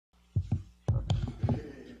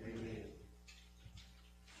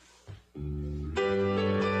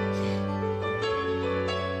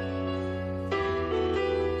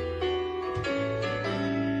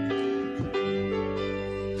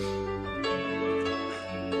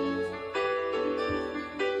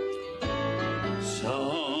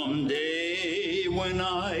when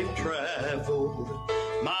I've traveled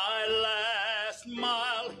my last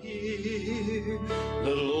mile here,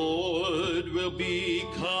 the Lord will be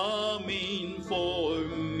coming for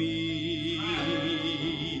me.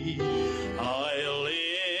 I'll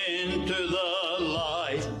enter the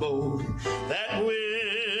lifeboat that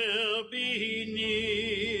will be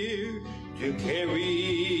near to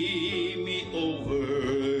carry me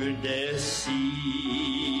over the sea.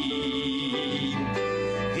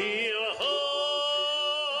 He'll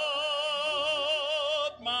hold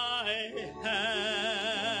my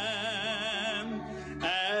hand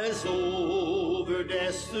as over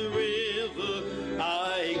the river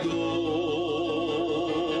I go.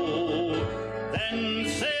 Then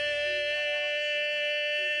safe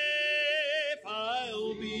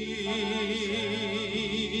I'll be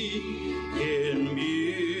in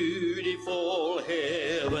beautiful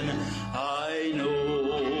heaven, I know.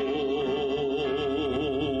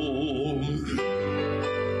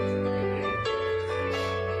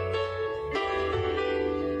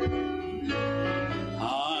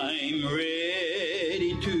 I'm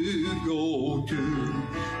ready to go to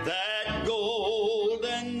that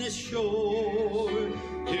golden shore,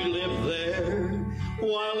 to live there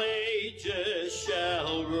while ages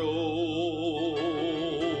shall roll.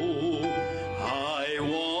 I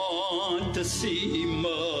want to see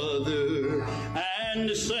Mother and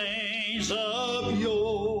the saints of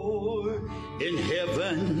yore in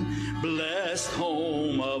heaven, blessed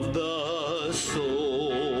home of the soul.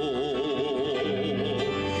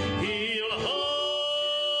 He'll hold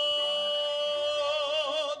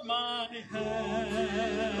my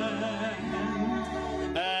hand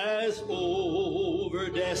as over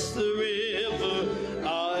the river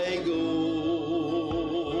I go.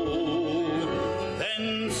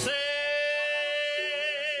 Then safe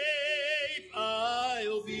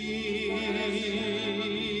I'll be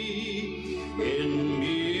in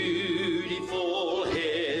beautiful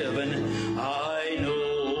heaven, I know.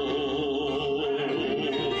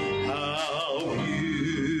 How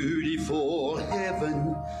beautiful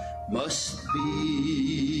heaven must be.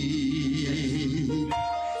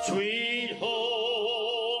 Sweet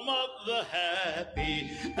home of the happy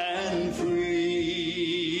and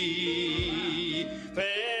free,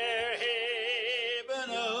 fair haven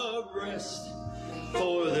of rest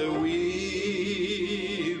for the weary.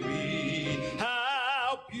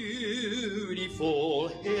 How beautiful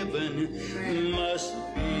heaven must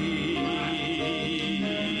be.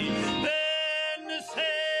 Then safe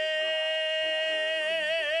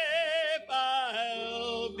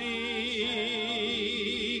I'll be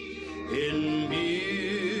in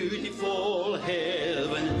beautiful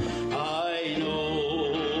heaven, I know.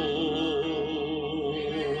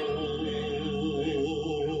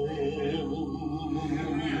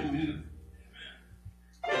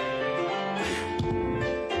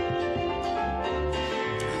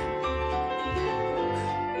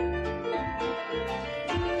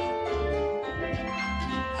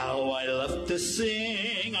 How I love to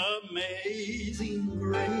sing Amazing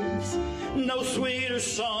Grace, no sweeter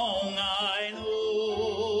song I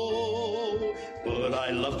know. But I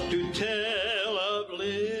love to tell of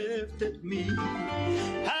lifted me,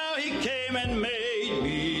 how he came and made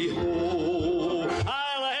me whole.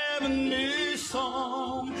 I'll have a new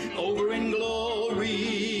song over in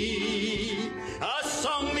glory, a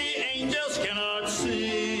song the angels cannot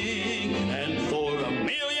sing, and for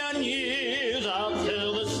 1,000,000 years I'll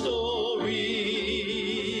tell the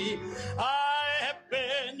story. I have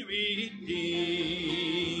been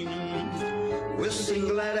redeemed. We'll sing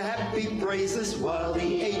glad happy praises while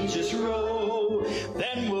the ages roll.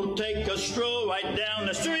 Then we'll take a stroll right down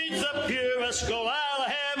the streets of purest gold. I'll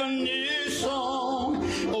have a new song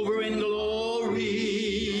over in glory.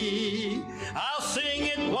 I'll sing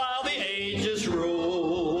it while the ages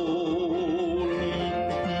roll.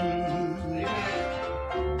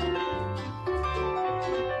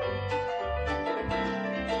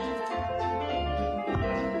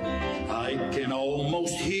 I can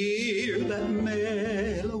almost hear that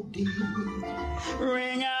melody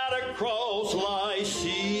ring out across life's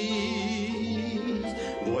seas.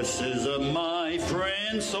 Voices of my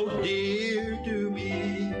friends so dear to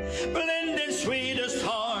me, blend in sweetest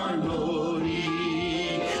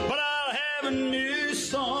harmony. But I'll have a new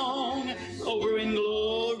song over in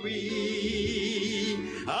glory,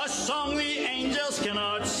 a song the angels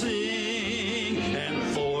cannot sing, and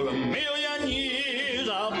for 1,000,000 years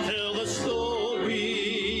I'll tell the story.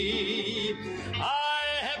 I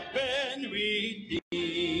have been redeemed.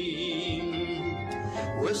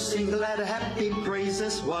 We'll sing glad happy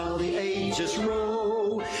praises while the ages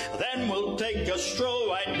roll. Then we'll take a stroll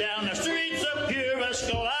right down the streets of purest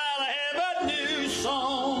gold. I'll have a new song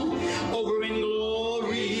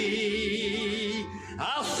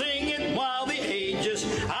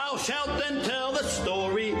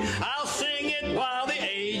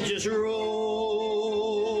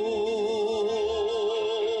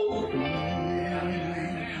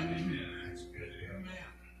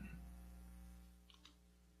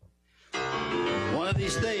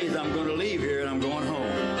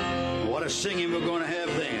of singing we're going to have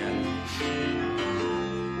then.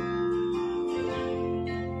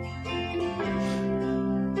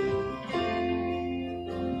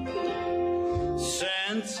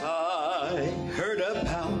 Since I heard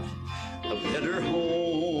about a better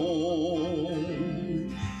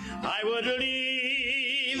home, I would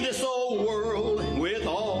leave this old world with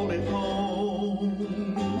all at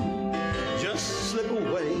home. Just slip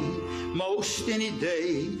away most any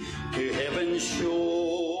day to heaven's shore.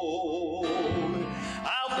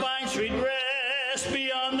 I'll find sweet rest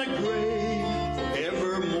beyond the grave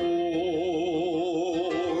forevermore.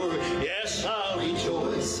 Yes, I'll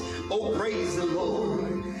rejoice, oh praise the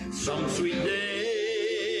Lord, some sweet day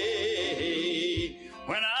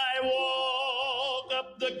when I walk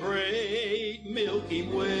up the great Milky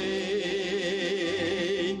Way.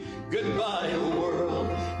 Goodbye, old world,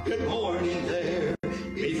 good morning there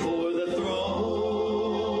before the throne.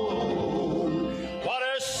 What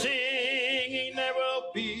a singing there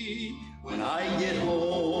will be when I get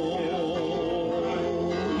home.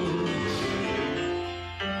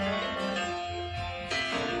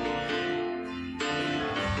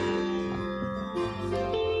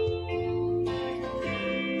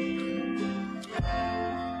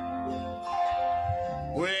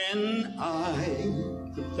 When I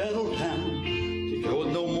settle down to go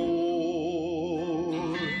no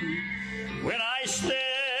more, when I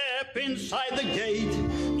step inside the gate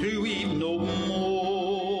to eat no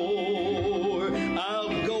more,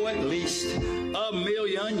 I'll go at least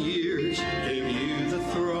 1,000,000 years to view the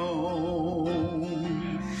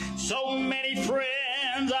throne. So many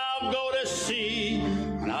friends I'll go to see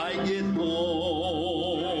when I get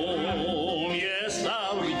home. Yes,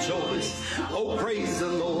 I'll rejoice, oh praise the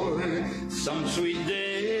Lord, some sweet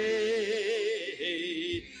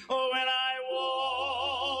day. Oh, when I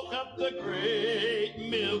walk up the great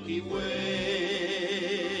Milky Way.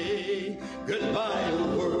 Goodbye,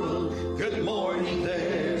 old world, good morning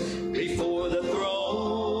there before the throne.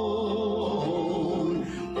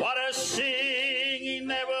 What a singing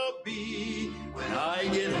there will be when I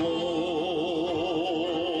get home.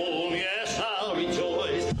 Yes, I'll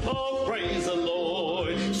rejoice, oh praise the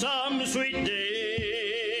Lord, some sweet day.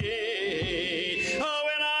 Oh,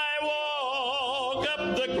 when I walk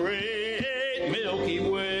up the great Milky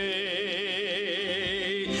Way.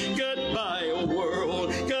 Goodbye, old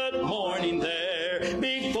world, good morning there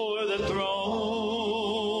before the throne.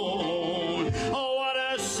 Oh, what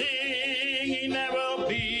a singing there will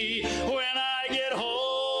be when I get home.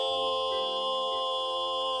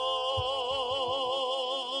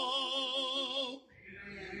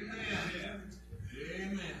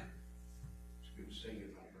 Amen. It's good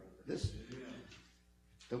singing, my brother. This,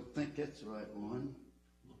 don't think that's the right one.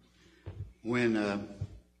 When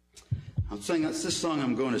I'm saying that's this song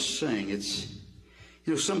I'm going to sing, it's,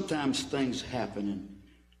 you know, sometimes things happen and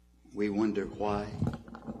we wonder why.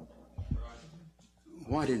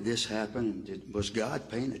 Why did this happen? And was God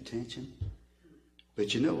paying attention?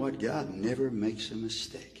 But you know what? God never makes a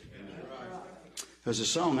mistake. There's a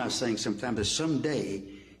song I sing sometimes that someday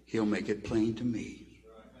he'll make it plain to me.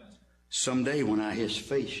 Someday when I his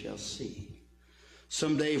face shall see.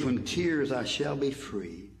 Someday from tears I shall be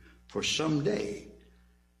free. For someday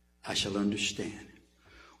I shall understand.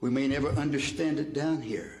 We may never understand it down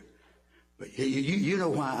here. But you know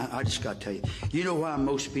why, I just got to tell you, you know why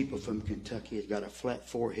most people from Kentucky have got a flat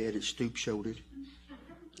forehead and stoop-shouldered?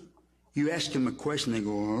 You ask them a question, they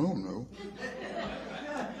go, I don't know.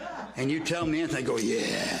 And you tell them the answer, they go,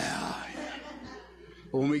 yeah.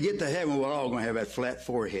 Well, when we get to heaven, we're all going to have that flat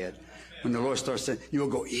forehead. When the Lord starts saying, you'll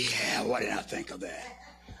go, yeah, why didn't I think of that?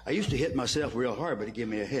 I used to hit myself real hard, but it gave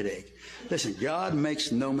me a headache. Listen, God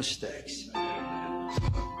makes no mistakes.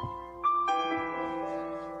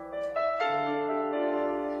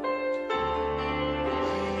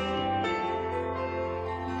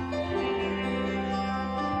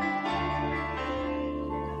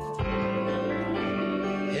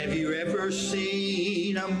 Have you ever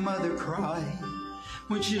seen a mother cry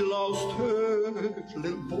when she lost her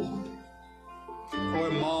little boy?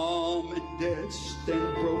 Or mom and dad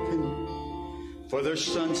stand broken, for their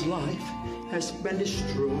son's life has been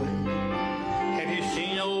destroyed. Have you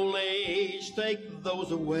seen old age take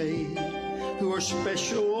those away who are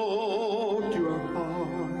special to our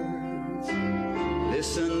hearts?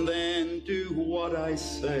 Listen then to what I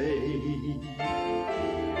say.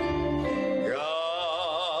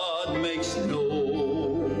 God makes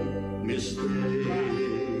no mistakes.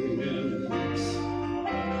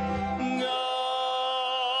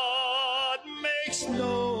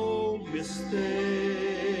 No mistakes.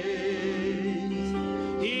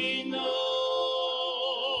 He knows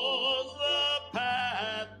the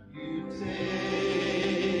path you take.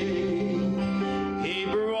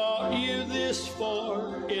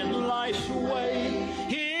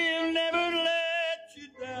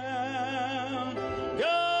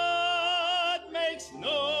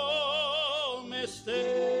 mistakes.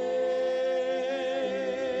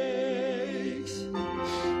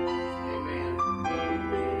 Amen.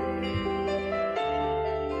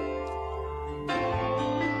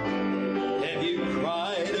 Have you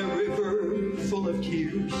cried a river full of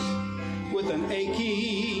tears with an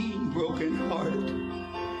aching, broken heart?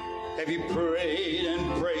 Have you prayed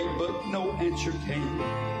and prayed, but no answer came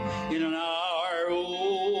in an hour,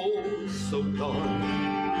 oh, so dark?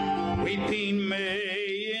 Weeping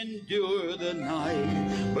may endure the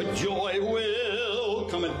night, but joy will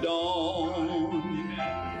come at dawn.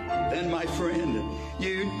 Then, my friend,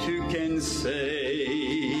 you too can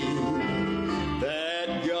say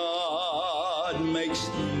that God makes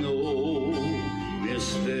no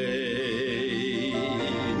mistakes.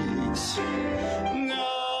 God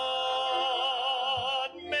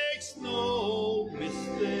makes no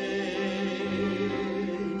mistakes.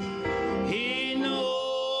 He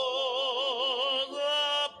knows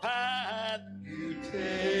the path you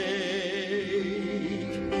take.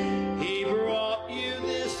 He brought you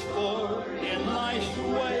this far in life's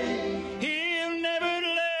way. He'll never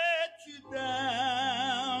let you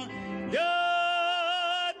down.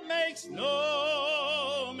 God makes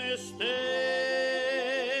no mistake.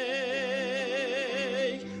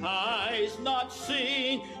 Eyes not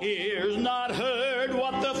seen, ears not heard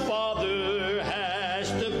what the Father has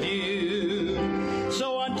to view.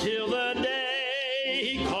 So until the day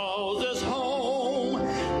He calls us home,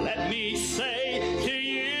 let me say to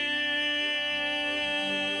you,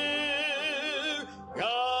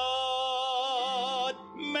 God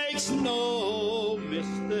makes no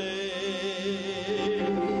mistakes.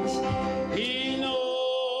 He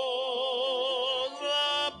knows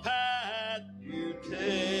the path you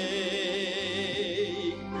take.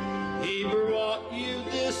 He brought you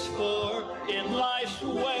this far in life's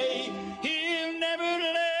way. He'll never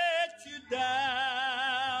let you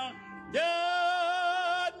down.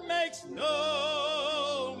 God makes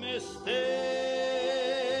no mistake.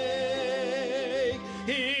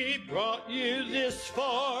 He brought you this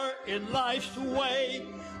far in life's way.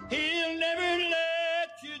 He'll never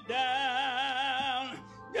let you down.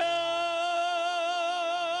 God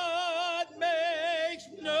makes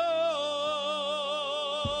no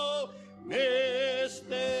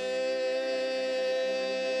mistakes.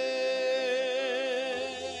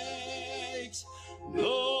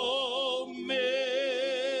 No mistakes.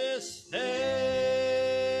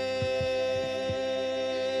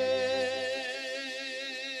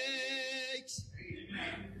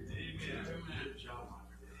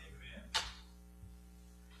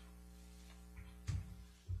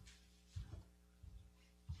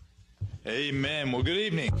 Amen. Well, good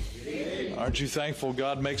evening. Aren't you thankful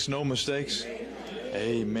God makes no mistakes?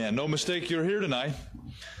 Amen. No mistake you're here tonight.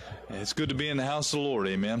 It's good to be in the house of the Lord.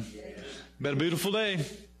 Amen. Been a beautiful day,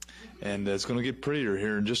 and it's going to get prettier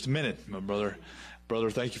here in just a minute, my brother. Brother,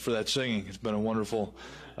 thank you for that singing. It's been a wonderful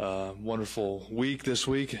week this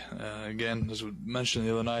week. Again, as we mentioned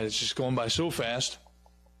the other night, it's just going by so fast.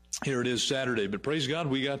 Here it is Saturday, but praise God,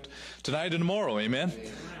 we got tonight and tomorrow, amen?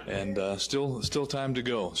 And still time to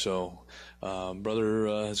go. So, brother,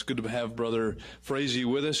 it's good to have Brother Frazie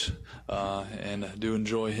with us, and I do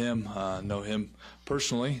enjoy him. Know him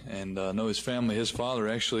personally, and know his family. His father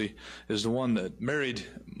actually is the one that married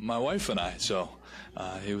my wife and I. So,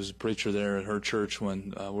 he was a preacher there at her church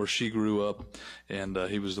where she grew up, and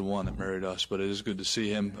he was the one that married us. But it is good to see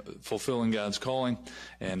him fulfilling God's calling,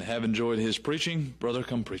 and have enjoyed his preaching. Brother,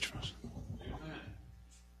 come preach for us.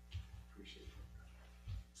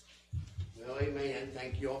 Well, amen.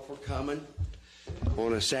 Thank you all for coming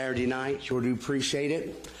on a Saturday night. Sure do appreciate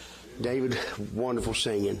it. David, wonderful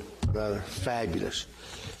singing, brother. Fabulous.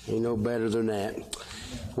 Ain't no better than that.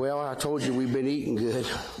 Well, I told you we've been eating good.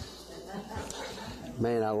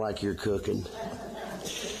 Man, I like your cooking.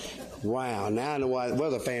 Wow. Now I know why.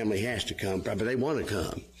 Well, the family has to come, but they want to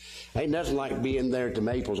come. Ain't nothing like being there at the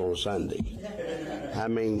Maples on a Sunday. I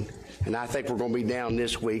mean, and I think we're going to be down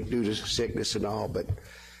this week due to sickness and all, but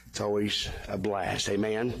it's always a blast.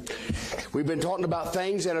 Amen. We've been talking about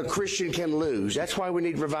things that a Christian can lose. That's why we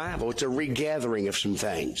need revival. It's a regathering of some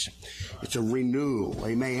things. It's a renewal.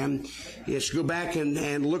 Amen. Let's go back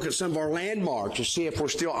and look at some of our landmarks to see if we're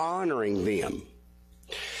still honoring them.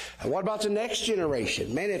 And what about the next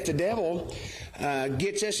generation? Man, if the devil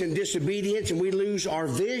gets us in disobedience and we lose our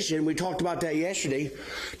vision, we talked about that yesterday,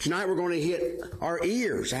 tonight we're going to hit our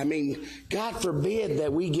ears. I mean, God forbid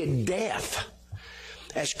that we get deaf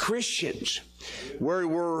as Christians, where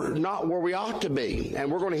we're not where we ought to be,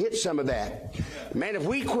 and we're going to hit some of that. Man, if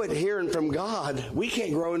we quit hearing from God, we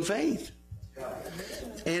can't grow in faith.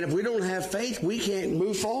 And if we don't have faith, we can't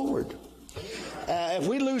move forward. If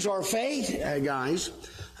we lose our faith, guys,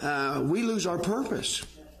 we lose our purpose.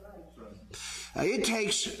 It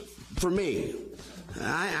takes, for me,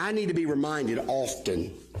 I need to be reminded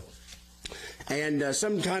often. And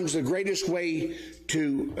sometimes the greatest way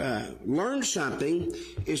to learn something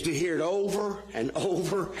is to hear it over and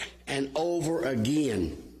over and over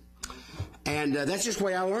again. And that's just the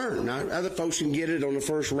way I learn. Now, other folks can get it on the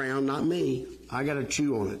first round, not me. I got to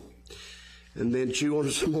chew on it and then chew on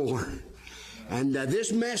it some more. And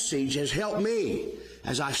this message has helped me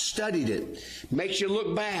as I've studied it. Makes you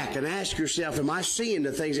look back and ask yourself, am I seeing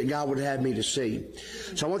the things that God would have me to see?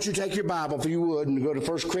 So I want you to take your Bible, if you would, and go to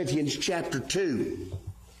 1 Corinthians chapter 2.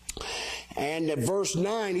 And at verse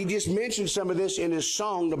 9, he just mentioned some of this in his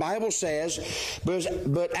song. The Bible says,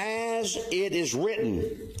 but as it is written.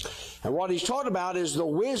 And what he's taught about is the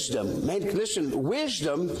wisdom. Man, listen,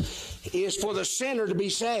 wisdom is for the sinner to be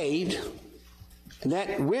saved. And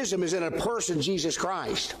that wisdom is in a person, Jesus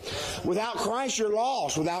Christ. Without Christ, you're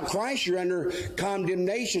lost. Without Christ, you're under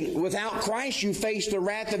condemnation. Without Christ, you face the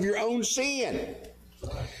wrath of your own sin.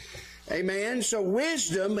 Amen? So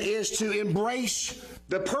wisdom is to embrace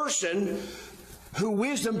the person who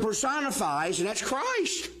wisdom personifies, and that's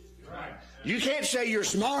Christ. You can't say you're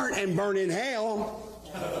smart and burn in hell.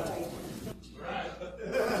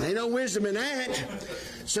 Ain't no wisdom in that.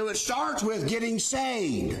 So it starts with getting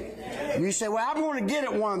saved. You say, well, I'm going to get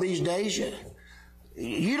it one of these days.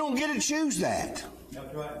 You don't get to choose that.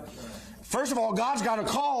 First of all, God's got to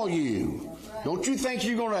call you. Don't you think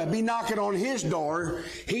you're going to be knocking on His door.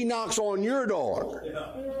 He knocks on your door.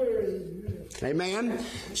 Amen?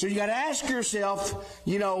 So you got to ask yourself,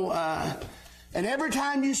 and every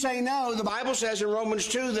time you say no, the Bible says in Romans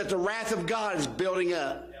 2 that the wrath of God is building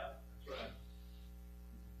up.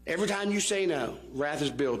 Every time you say no, wrath is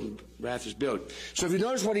building. Wrath is building. So if you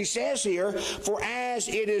notice what he says here, for as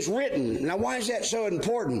it is written. Now why is that so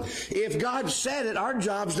important? If God said it, our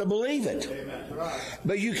job's to believe it. Amen.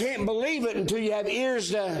 But you can't believe it until you have ears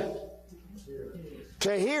to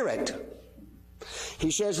hear it. He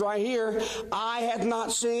says right here, eye hath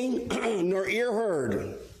not seen, nor ear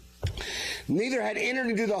heard. Neither had entered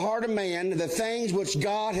into the heart of man the things which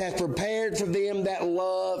God hath prepared for them that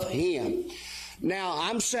love Him. Now,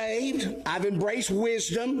 I'm saved. I've embraced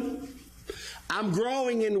wisdom. I'm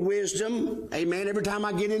growing in wisdom. Amen. Every time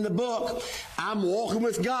I get in the book, I'm walking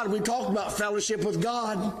with God. We talk about fellowship with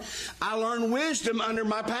God. I learn wisdom under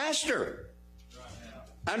my pastor,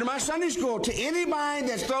 under my Sunday school. To anybody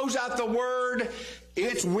that throws out the word,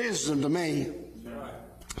 it's wisdom to me.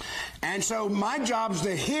 And so my job is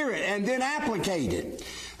to hear it and then applicate it.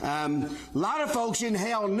 A lot of folks in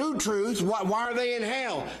hell knew truth. Why are they in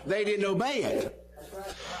hell? They didn't obey it.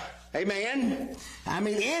 Amen. I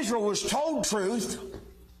mean, Israel was told truth.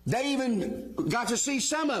 They even got to see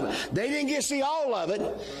some of it. They didn't get to see all of it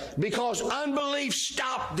because unbelief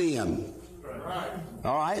stopped them.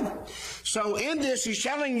 All right. So in this, he's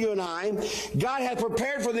telling you and I, God hath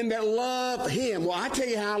prepared for them that love Him. Well, I tell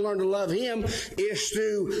you how I learned to love Him is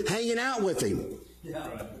through hanging out with Him.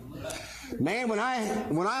 Man, when I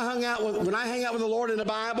hang out with the Lord in the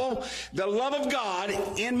Bible, the love of God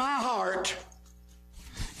in my heart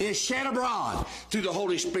is shed abroad through the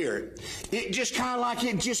Holy Spirit. It just kind of like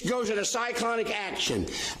it just goes in a cyclonic action.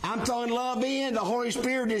 I'm throwing love in, the Holy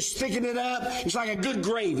Spirit is sticking it up. It's like a good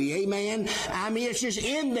gravy, amen? I mean, it's just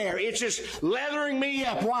in there. It's just leathering me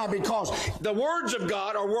up. Why? Because the words of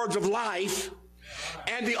God are words of life.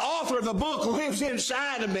 And the author of the book lives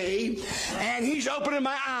inside of me, and He's opening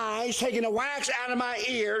my eyes, taking the wax out of my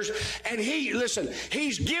ears, and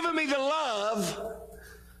He's given me the love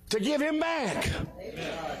to give Him back.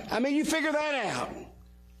 I mean, you figure that out.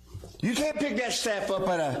 You can't pick that stuff up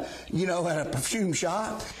at a perfume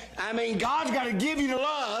shop. I mean, God's got to give you the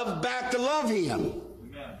love back to love Him.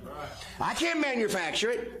 I can't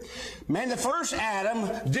manufacture it. Man, the first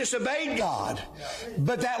Adam disobeyed God.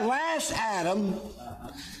 But that last Adam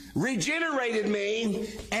regenerated me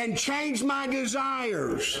and changed my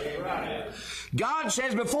desires. God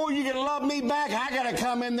says, before you can love me back, I got to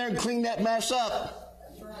come in there and clean that mess up.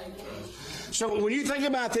 So when you think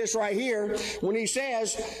about this right here, when he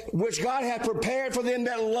says, which God hath prepared for them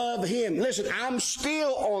that love Him. Listen, I'm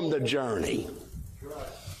still on the journey.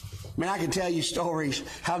 Man, I can tell you stories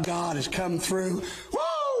how God has come through.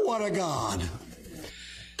 Whoa, what a God.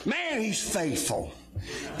 Man, He's faithful.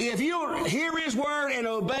 If you hear His word and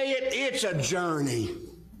obey it, it's a journey.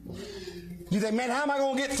 You think, man, how am I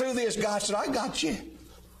going to get through this? God said, I got you.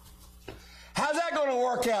 How's that going to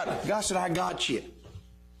work out? God said, I got you.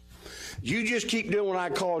 You just keep doing what I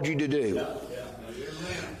called you to do.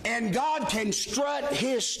 And God can strut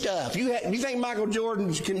His stuff. You think Michael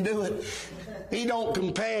Jordan can do it? He don't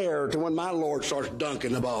compare to when my Lord starts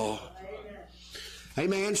dunking the ball.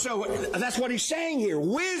 Amen. So that's what he's saying here.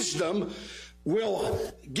 Wisdom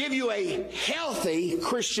will give you a healthy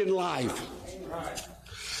Christian life.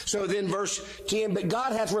 So then verse 10, but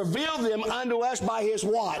God hath revealed them unto us by his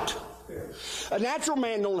what? A natural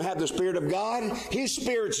man don't have the Spirit of God. His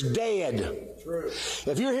spirit's dead.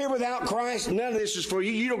 If you're here without Christ, none of this is for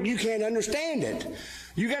you. You can't understand it.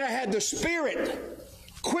 You got to have the Spirit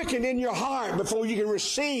quickened in your heart before you can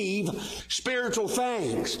receive spiritual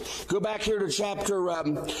things. Go back here to chapter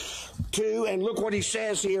 2 and look what he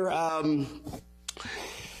says here.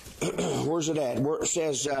 Where's it at? Where it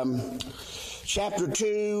says chapter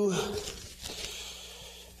 2,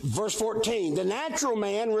 verse 14. The natural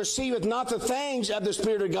man receiveth not the things of the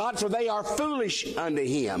Spirit of God, for they are foolish unto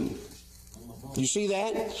him. You see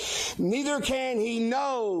that? Neither can he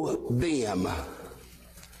know them.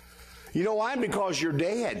 You know why? Because you're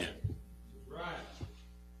dead. Right.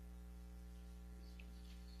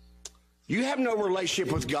 You have no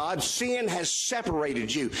relationship with God. Sin has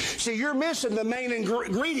separated you. See, you're missing the main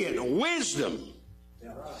ingredient, wisdom.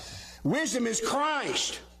 Yeah. Wisdom is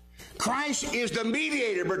Christ. Christ is the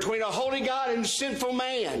mediator between a holy God and sinful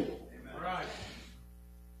man. Amen.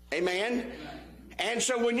 Amen. And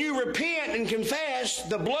so when you repent and confess,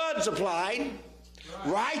 the blood's applied.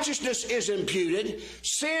 Righteousness is imputed,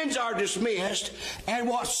 sins are dismissed, and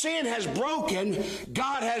what sin has broken,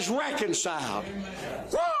 God has reconciled.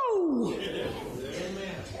 Whoa!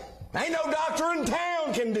 Ain't no doctor in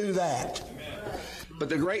town can do that. But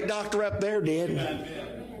the great doctor up there did.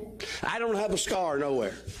 I don't have a scar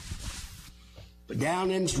nowhere. But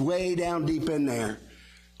way down deep in there,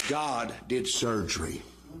 God did surgery.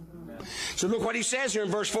 So look what he says here in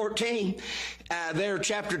verse 14, there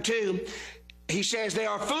chapter 2. He says, they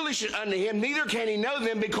are foolish unto him, neither can he know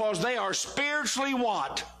them, because they are spiritually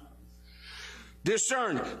what?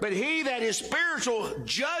 Discerned. But he that is spiritual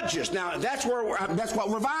judges. Now, that's what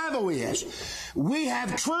revival is. We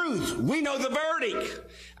have truth. We know the verdict.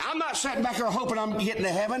 I'm not sitting back here hoping I'm getting to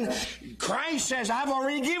heaven. Christ says, I've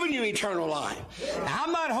already given you eternal life.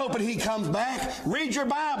 I'm not hoping he comes back. Read your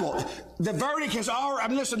Bible. The verdict has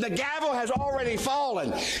already, listen, the gavel has already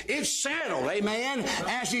fallen. It's settled, amen.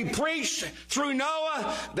 As he preached through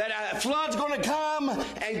Noah that a flood's going to come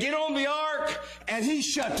and get on the ark, and he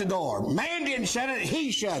shut the door. Man didn't shut it,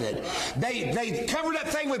 he shut it. They covered that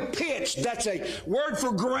thing with pitch. That's a word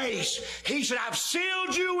for grace. He said, I've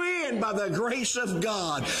sealed you in by the grace of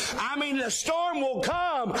God. I mean, the storm will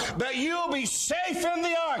come, but you'll be safe in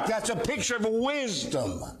the ark. That's a picture of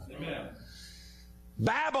wisdom. Amen.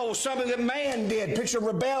 Babel was something that man did. Picture of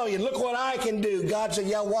rebellion. Look what I can do. God said,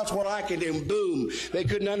 yeah, watch what I can do. And boom. They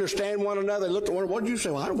couldn't understand one another. They looked at one another. What did you say?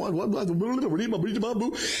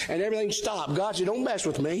 And everything stopped. God said, don't mess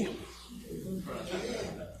with me.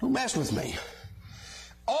 Don't mess with me.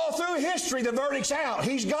 All through history, the verdict's out.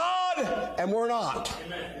 He's God, and we're not.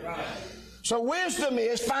 So wisdom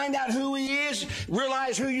is find out who he is,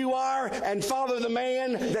 realize who you are, and follow the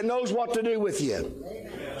man that knows what to do with you.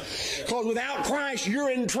 Because without Christ, you're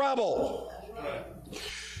in trouble.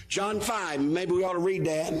 John 5, maybe we ought to read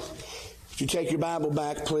that. If you take your Bible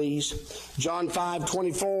back, please. John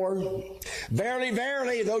 5:24. Verily,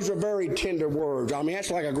 verily, those are very tender words. I mean, that's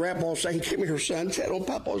like a grandpa saying, come here, son, sit on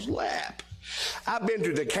Papa's lap. I've been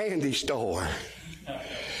to the candy store.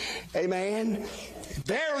 Amen.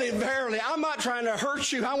 Verily, verily, I'm not trying to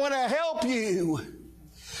hurt you. I want to help you.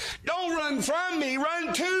 Don't run from me,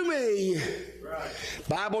 run to me. Right.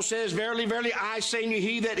 Bible says, verily, verily, I say unto you,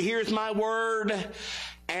 he that heareth my word,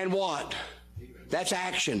 and what? That's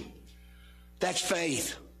action. That's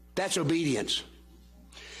faith. That's obedience.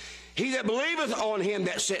 He that believeth on him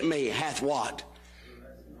that sent me hath what?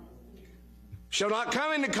 Shall not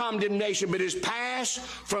come into condemnation, but is passed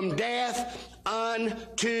from death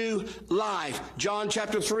unto life. John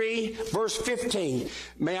chapter 3, verse 15.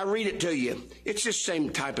 May I read it to you? It's the same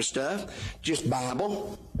type of stuff, just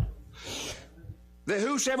Bible. That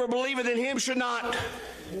whosoever believeth in him should not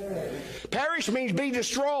perish, means be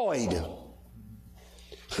destroyed.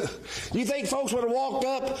 You think folks would have walked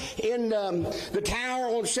up in the tower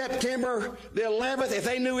on September the 11th if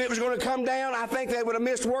they knew it was going to come down? I think they would have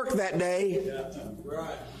missed work that day. Yeah.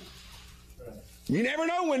 Right. You never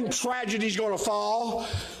know when tragedy's going to fall.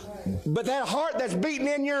 But that heart that's beating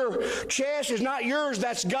in your chest is not yours,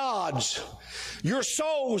 that's God's. Your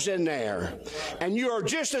soul's in there. And you are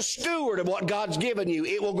just a steward of what God's given you.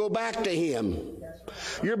 It will go back to him.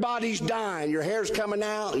 Your body's dying. Your hair's coming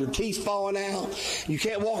out. Your teeth falling out. You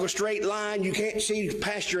can't walk a straight line. You can't see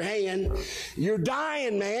past your hand. You're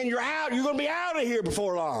dying, man. You're out. You're going to be out of here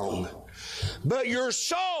before long. but your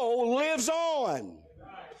soul lives on.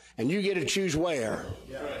 And you get to choose where.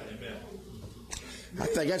 I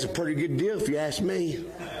think that's a pretty good deal if you ask me.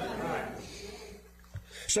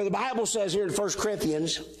 So the Bible says here in 1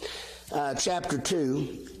 Corinthians chapter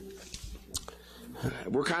 2,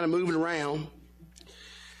 we're kind of moving around.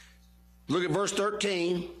 Look at verse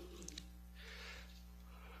 13.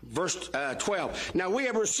 Verse 12. Now we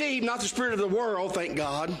have received not the spirit of the world, thank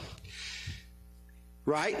God,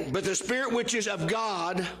 right? But the Spirit which is of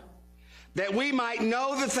God, that we might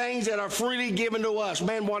know the things that are freely given to us.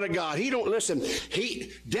 Man, what a God. He don't listen.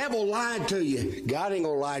 Devil lied to you. God ain't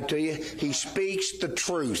gonna lie to you. He speaks the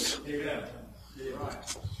truth. Amen.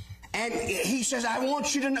 And he says, I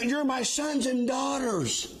want you to know, you're my sons and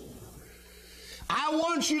daughters. I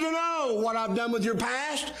want you to know what I've done with your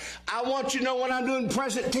past. I want you to know what I'm doing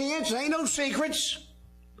present tense. There ain't no secrets.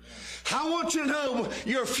 I want you to know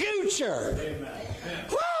your future. Amen.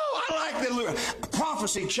 Woo! I like the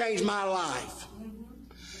prophecy changed my life.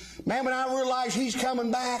 Man, when I realized he's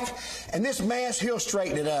coming back and this mess, he'll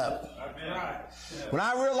straighten it up. Amen. When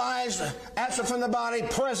I realized absent from the body,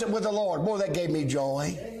 present with the Lord, boy, that gave me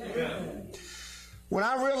joy. Amen. When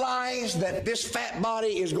I realized that this fat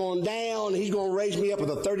body is going down, he's going to raise me up with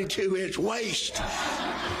a 32-inch waist.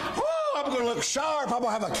 Woo, I'm going to look sharp. I'm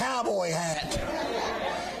going to have a cowboy hat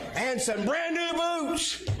and some brand new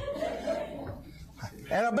boots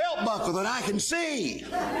and a belt buckle that I can see.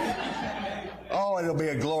 Oh, it'll be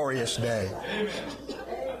a glorious day.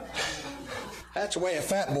 That's the way a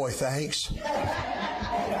fat boy thinks.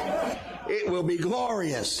 It will be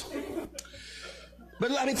glorious.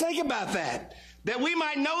 But let me think about that. That we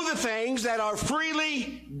might know the things that are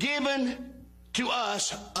freely given to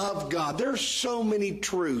us of God. There's so many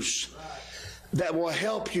truths that will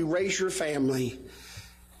help you raise your family,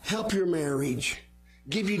 help your marriage,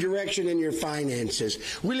 give you direction in your finances.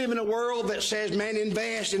 We live in a world that says, man,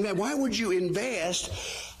 invest. And why would you invest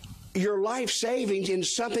your life savings in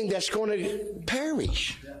something that's going to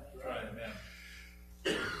perish?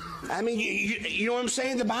 I mean, you know what I'm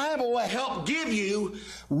saying? The Bible will help give you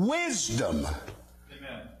wisdom.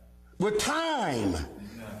 Amen. With time. Amen.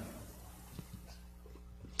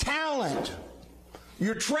 Talent.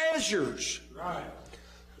 Your treasures. Right.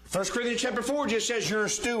 1 Corinthians chapter 4 just says you're a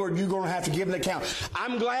steward. You're going to have to give an account.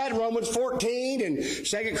 I'm glad Romans 14 and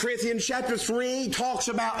 2 Corinthians chapter 3 talks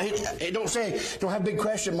about it. Don't have a big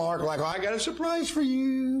question mark like, oh, I got a surprise for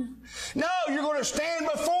you. No, you're going to stand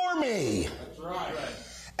before me. That's right.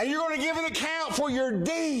 And you're going to give an account for your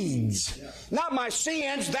deeds. Yeah. Not my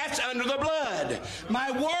sins, that's under the blood. My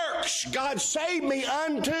works, God saved me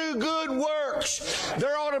unto good works.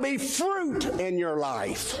 There ought to be fruit in your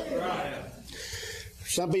life. Right.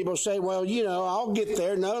 Some people say, well, I'll get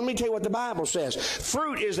there. No, let me tell you what the Bible says.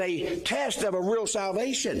 Fruit is a test of a real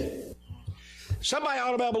salvation. Somebody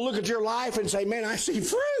ought to be able to look at your life and say, man, I see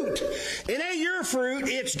fruit. It ain't your fruit,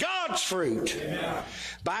 it's God's fruit. Amen.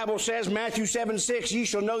 Bible says, Matthew 7:6, ye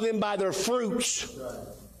shall know them by their fruits.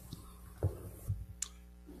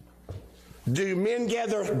 Do men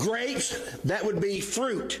gather grapes? That would be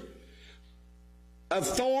fruit. Of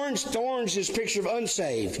thorns, thorns is a picture of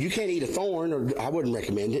unsaved. You can't eat a thorn, or I wouldn't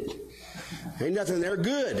recommend it. Ain't nothing there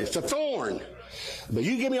good. It's a thorn. But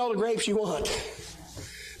you give me all the grapes you want.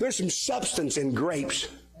 There's some substance in grapes.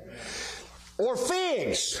 Or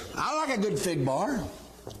figs. I like a good fig bar.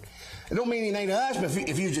 It don't mean anything to us, but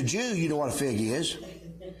if you're a Jew, you know what a fig is.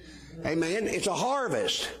 Amen. It's a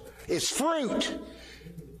harvest. It's fruit.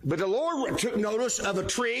 But the Lord took notice of a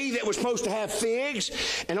tree that was supposed to have figs,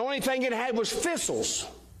 and the only thing it had was thistles.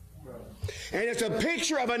 And it's a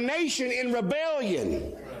picture of a nation in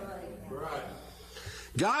rebellion.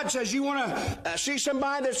 God says, you want to see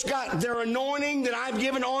somebody that's got their anointing that I've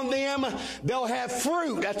given on them, they'll have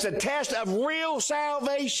fruit. That's a test of real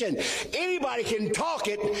salvation. Anybody can talk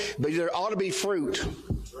it, but there ought to be fruit.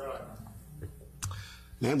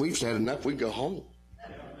 Man, we've said enough. We go home.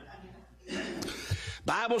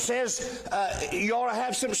 Bible says you ought to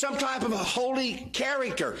have some type of a holy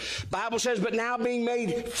character. Bible says, but now being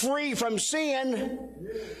made free from sin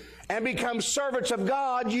and become servants of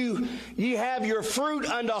God, you have your fruit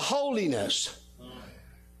unto holiness.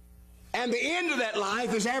 And the end of that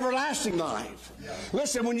life is everlasting life.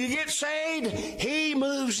 Listen, when you get saved, He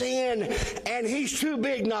moves in, and He's too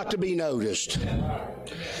big not to be noticed.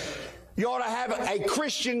 You ought to have a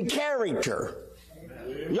Christian character.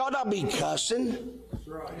 You ought not be cussing.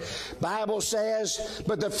 Bible says,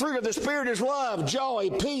 but the fruit of the Spirit is love, joy,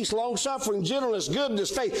 peace, long-suffering, gentleness,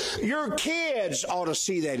 goodness, faith. Your kids ought to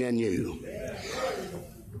see that in you.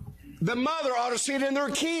 The mother ought to see it in their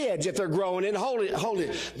kids if they're growing in holy.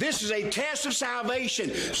 This is a test of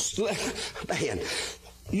salvation. Man,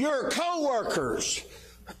 your co-workers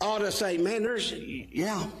ought to say, man,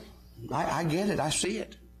 I get it. I see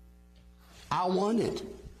it. I want it.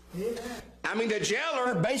 I mean, the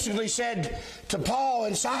jailer basically said to Paul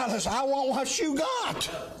and Silas, I want what you got.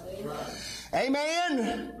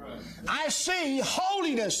 Amen? I see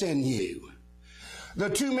holiness in you. The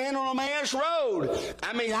two men on Emmaus Road,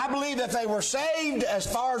 I mean, I believe that they were saved as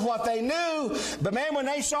far as what they knew, but man, when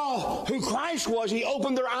they saw who Christ was, He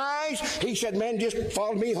opened their eyes. He said, man, just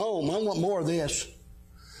follow me home. I want more of this.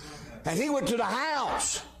 And he went to the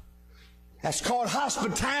house. That's called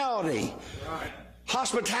hospitality.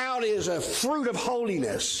 Hospitality is a fruit of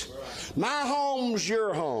holiness. My home's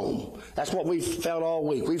your home. That's what we've felt all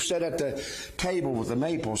week. We've sat at the table with the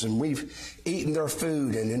Maples and we've eaten their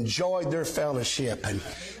food and enjoyed their fellowship. And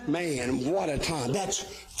man, what a time. That's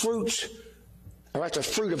a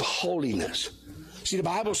fruit of holiness. See, the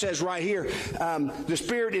Bible says right here, the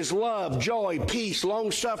Spirit is love, joy, peace,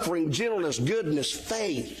 long-suffering, gentleness, goodness,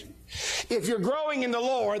 faith. If you're growing in the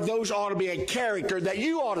Lord, those ought to be a character that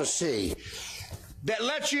you ought to see. That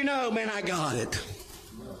lets you know, man, I got it.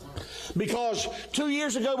 Because 2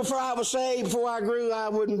 years ago, before I was saved, before I grew, I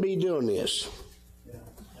wouldn't be doing this.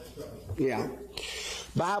 Yeah.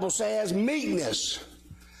 Bible says meekness,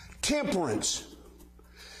 temperance,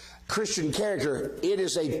 Christian character. It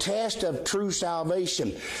is a test of true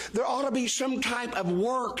salvation. There ought to be some type of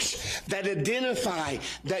works that identify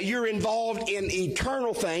that you're involved in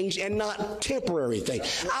eternal things and not temporary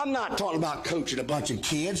things. I'm not talking about coaching a bunch of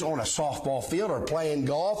kids on a softball field or playing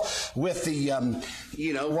golf with the,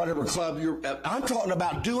 whatever club you're. I'm talking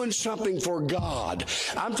about doing something for God.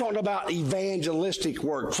 I'm talking about evangelistic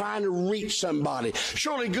work, trying to reach somebody.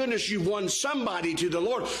 Surely goodness, you've won somebody to the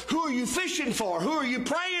Lord. Who are you fishing for? Who are you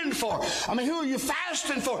praying for? I mean, who are you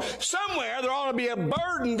fasting for? Somewhere there ought to be a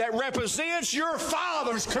burden that represents your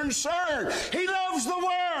Father's concern. He loves the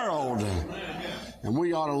world. And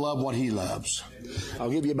we ought to love what He loves.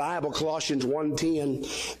 I'll give you a Bible, Colossians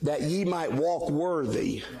 1:10, that ye might walk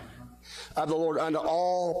worthy of the Lord unto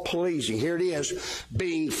all pleasing. Here it is,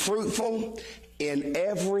 being fruitful in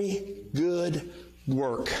every good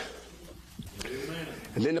work.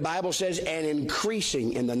 And then the Bible says, and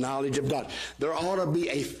increasing in the knowledge of God. There ought to be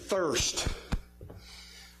a thirst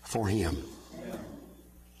for Him.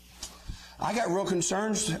 I got real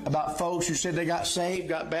concerns about folks who said they got saved,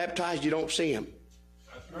 got baptized, you don't see them.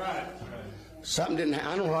 That's right. Something didn't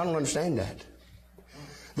happen. I don't understand that.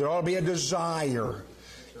 There ought to be a desire.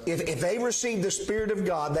 If they receive the Spirit of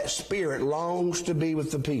God, that Spirit longs to be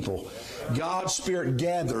with the people. God's Spirit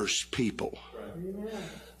gathers people.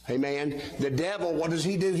 Amen. The devil, what does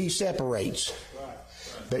he do? He separates.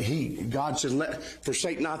 But God says,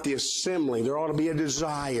 forsake not the assembly. There ought to be a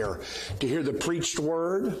desire to hear the preached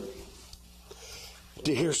word,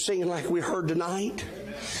 to hear singing like we heard tonight.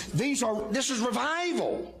 This is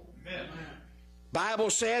revival. Amen. Bible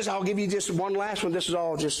says, I'll give you just one last one. This is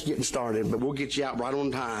all just getting started, but we'll get you out right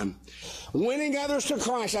on time. Winning others to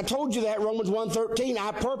Christ. I told you that, Romans 1:13.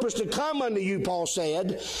 I purpose to come unto you, Paul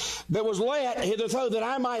said, but was led hitherto that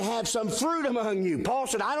I might have some fruit among you. Paul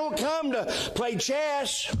said, I don't come to play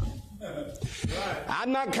chess.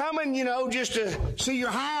 I'm not coming, just to see your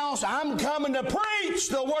house. I'm coming to preach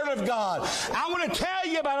the Word of God. I want to tell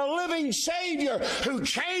you about a living Savior who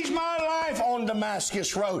changed my life on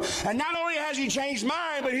Damascus Road. And not only has He changed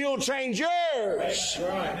mine, but He'll change yours.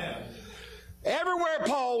 Right. Everywhere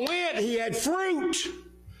Paul went, he had fruit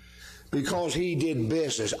because he did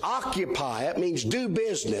business. Occupy, that means do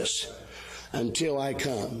business until I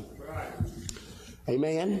come.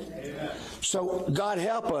 Amen? Amen. So God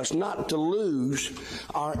help us not to lose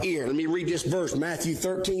our ear. Let me read this verse, Matthew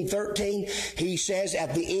 13:13. He says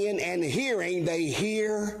at the end, and hearing they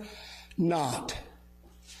hear not,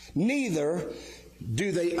 neither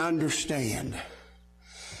do they understand.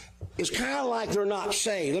 It's kind of like they're not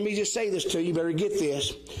saved. Let me just say this to you. You better get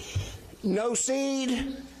this. No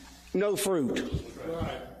seed, no fruit.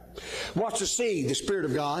 What's the seed? The Spirit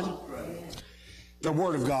of God. The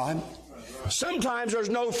Word of God. Sometimes there's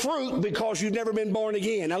no fruit because you've never been born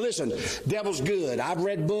again. Now listen, devil's good. I've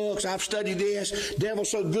read books. I've studied this. Devil's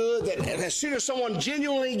so good that as soon as someone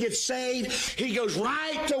genuinely gets saved, he goes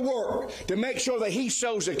right to work to make sure that he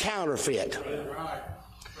sows a counterfeit.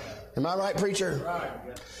 Am I right, preacher?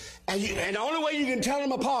 And the only way you can tell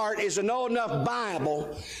them apart is to know enough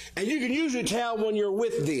Bible, and you can usually tell when you're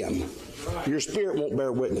with them. Your spirit won't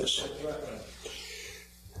bear witness.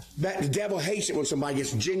 The devil hates it when somebody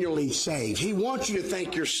gets genuinely saved. He wants you to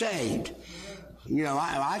think you're saved. You know,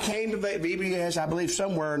 I came to VBS, I believe,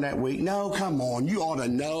 somewhere in that week. No, come on. You ought to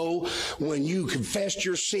know when you confessed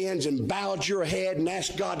your sins and bowed your head and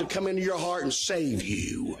asked God to come into your heart and save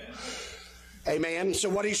you. Amen. So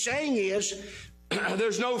what he's saying is,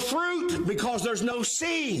 there's no fruit because there's no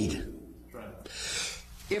seed.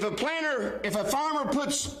 If a farmer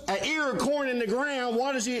puts an ear of corn in the ground,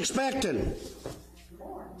 what is he expecting?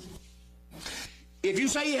 If you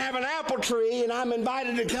say you have an apple tree and I'm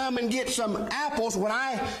invited to come and get some apples, when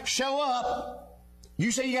I show up,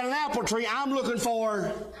 you say you got an apple tree, I'm looking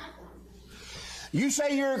for. You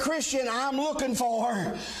say you're a Christian, I'm looking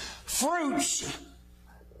for fruits.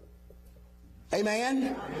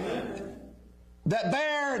 Amen? That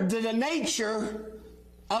bear the nature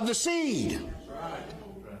of the seed.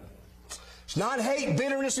 It's not hate,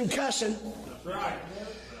 bitterness, and cussing.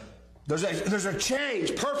 There's a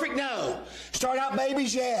change. Perfect? No. Start out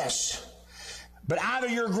babies? Yes. But either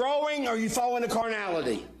you're growing or you fall into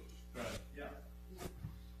carnality.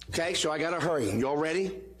 Okay, so I got to hurry. You all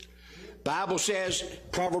ready? Bible says,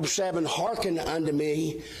 Proverbs 7, hearken unto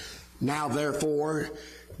me. Now therefore,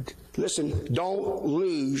 listen, don't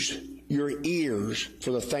lose your ears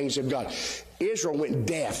for the things of God. Israel went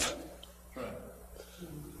deaf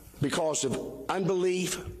because of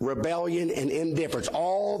unbelief, rebellion, and indifference.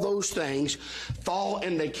 All those things fall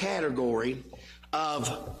in the category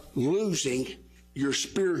of losing your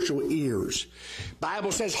spiritual ears.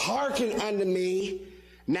 Bible says, hearken unto me.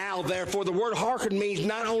 Now, therefore, the word hearken means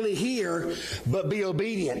not only hear, but be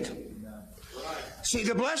obedient. See,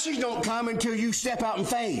 the blessings don't come until you step out in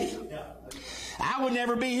faith. I would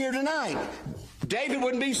never be here tonight. David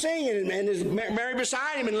wouldn't be singing and is Mary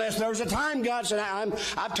beside him unless there was a time God said,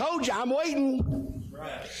 I've told you, I'm waiting.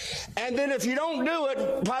 Right. And then if you don't do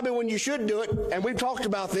it, probably when you should do it, and we've talked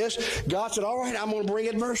about this, God said, all right, I'm going to bring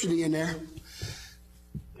adversity in there.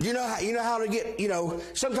 You know how to get,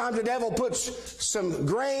 sometimes the devil puts some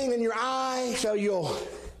grain in your eye so you'll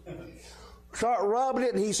start rubbing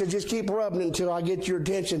it, and he said, just keep rubbing it until I get your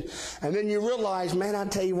attention. And then you realize, man, I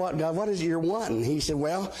tell you what, God, what is it you're wanting? He said,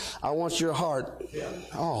 well, I want your heart. Yeah.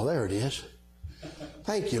 Oh, there it is.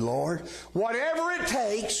 Thank you, Lord. Whatever it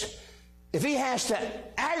takes, if he has to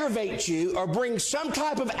aggravate you or bring some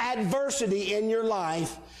type of adversity in your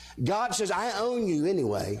life, God says, I own you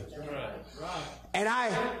anyway. Right. And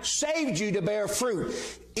I saved you to bear fruit.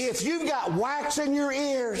 If you've got wax in your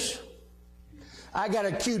ears, I got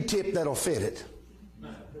a Q-tip that'll fit it.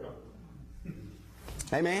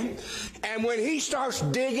 Amen? And when he starts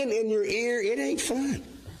digging in your ear, it ain't fun.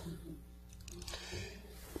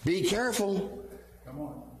 Be careful. Come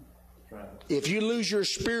on. If you lose your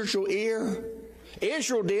spiritual ear,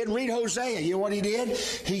 Israel did. Read Hosea. You know what he did?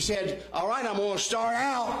 He said, all right, I'm going to start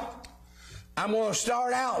out. I'm going to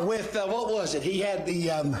start out with, what was it? He had the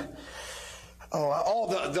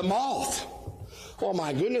moth. Oh,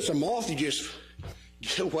 my goodness, a moth, you just...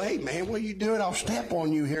 Get away, man. What are you doing? I'll step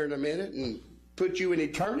on you here in a minute and put you in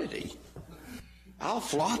eternity. I'll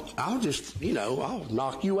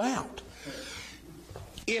knock you out.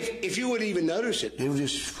 If you would even notice it,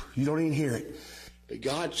 you don't even hear it. But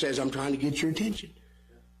God says, I'm trying to get your attention.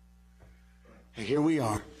 And here we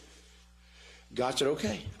are. God said,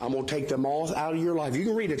 okay, I'm going to take the moth out of your life. You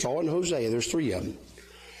can read it. It's all in Hosea. There's 3 of them.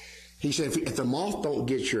 He said, if the moth don't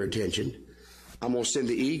get your attention, I'm going to send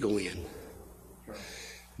the eagle in.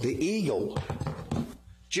 The eagle,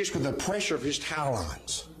 just with the pressure of his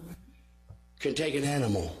talons, can take an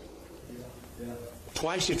animal,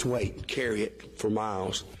 twice its weight, carry it for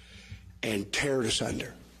miles, and tear it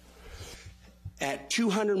asunder. At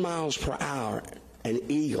 200 miles per hour, an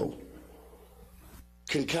eagle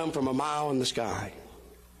can come from a mile in the sky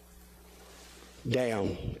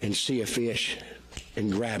down and see a fish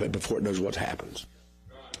and grab it before it knows what happens.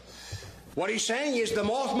 What he's saying is the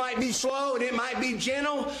moth might be slow and it might be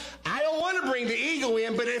gentle. I don't want to bring the eagle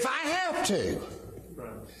in, but if I have to,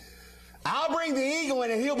 I'll bring the eagle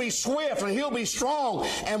in and he'll be swift and he'll be strong.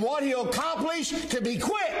 And what he'll accomplish to be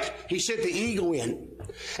quick, he sent the eagle in.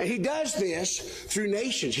 And he does this through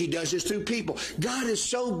nations. He does this through people. God is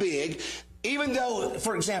so big. Even though,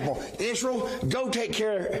 for example, Israel, go take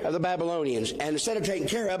care of the Babylonians. And instead of taking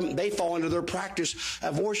care of them, they fall into their practice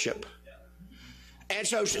of worship. And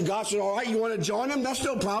so God said, all right, you want to join them? That's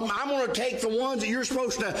no problem. I'm going to take the ones that you're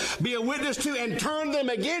supposed to be a witness to and turn them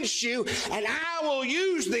against you, and I will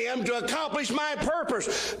use them to accomplish my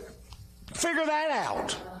purpose. Figure that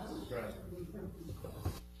out.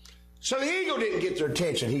 So the eagle didn't get their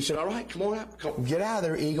attention. He said, all right, come on out. Get out of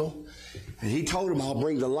there, eagle. And he told them, I'll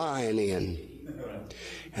bring the lion in.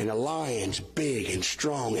 And the lion's big and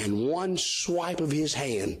strong, and one swipe of his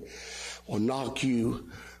hand will knock you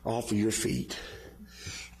off of your feet.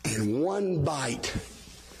 And one bite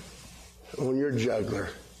on your jugular,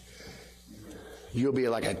 you'll be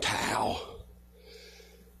like a towel.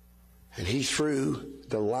 And he threw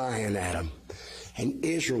the lion at him. And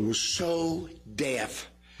Israel was so deaf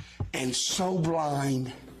and so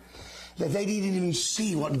blind that they didn't even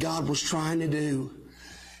see what God was trying to do.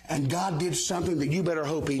 And God did something that you better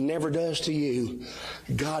hope he never does to you.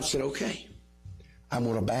 God said, okay, I'm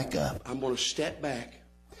going to back up. I'm going to step back.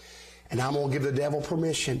 And I'm going to give the devil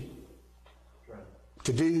permission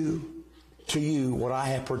to do to you what I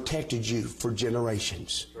have protected you for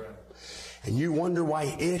generations. And you wonder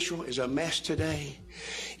why Israel is a mess today?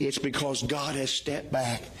 It's because God has stepped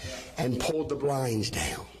back and pulled the blinds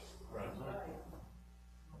down.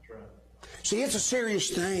 See, it's a serious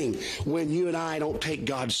thing when you and I don't take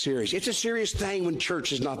God serious. It's a serious thing when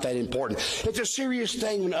church is not that important. It's a serious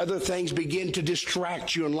thing when other things begin to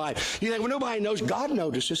distract you in life. You think, well, nobody knows. God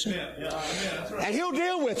notices it. That's right. And he'll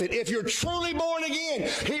deal with it. If you're truly born again,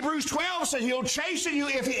 Hebrews 12 says he'll chasten you.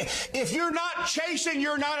 If you're not chastened,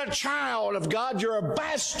 you're not a child of God. You're a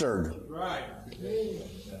bastard. Right.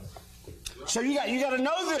 So you got to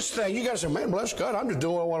know this thing. You got to say, man, bless God, I'm just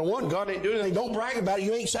doing what I want. God ain't doing anything. Don't brag about it.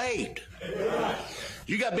 You ain't saved.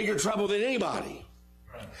 You got bigger trouble than anybody.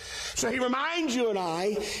 So he reminds you and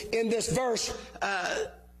I in this verse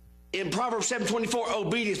in Proverbs 7:24,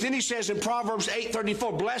 obedience. Then he says in Proverbs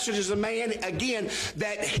 8:34, blessed is the man, again,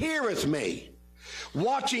 that heareth me,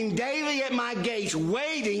 watching daily at my gates,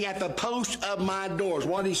 waiting at the post of my doors.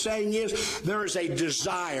 What he's saying is there is a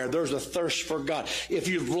desire, there's a thirst for God. If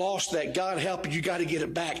you've lost that, God help you, you got to get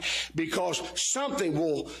it back, because something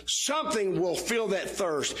will fill that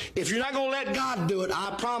thirst. If you're not going to let God do it,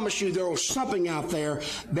 I promise you there will something out there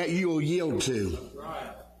that you will yield to.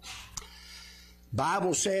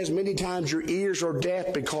 Bible says many times your ears are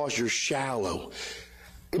deaf because you're shallow.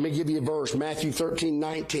 Let me give you a verse, Matthew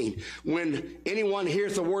 13:19. When anyone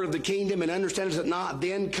heareth the word of the kingdom and understandeth it not,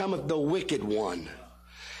 then cometh the wicked one,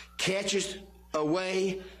 catcheth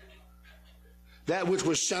away that which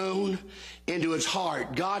was sown into its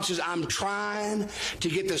heart. God says, I'm trying to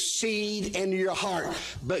get the seed into your heart,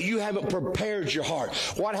 but you haven't prepared your heart.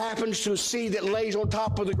 What happens to a seed that lays on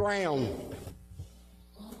top of the ground?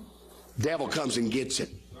 Devil comes and gets it.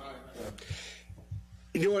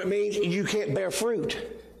 You know what it means? You can't bear fruit.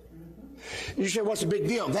 You say, what's the big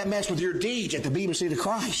deal? That messed with your deeds at the Bema Seat of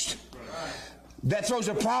Christ. That throws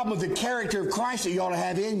a problem with the character of Christ that you ought to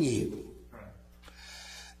have in you.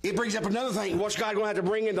 It brings up another thing. What's God going to have to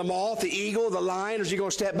bring in? The moth, the eagle, the lion, or is he going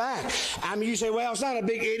to step back? I mean, you say, well, it's not a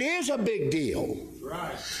big, it is a big deal.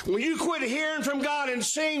 Right. When you quit hearing from God and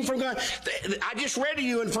seeing from God, I just read to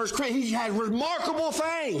you in 1 Corinthians, he had remarkable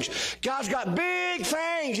things. God's got big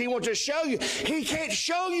things he wants to show you. He can't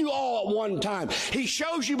show you all at one time. He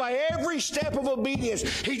shows you by every step of obedience.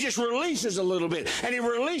 He just releases a little bit, and he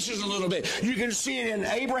releases a little bit. You can see it in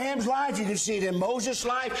Abraham's life. You can see it in Moses'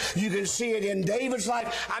 life. You can see it in David's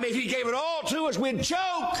life. I mean, if he gave it all to us, we'd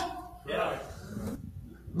choke. Yeah.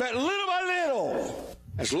 But little by little,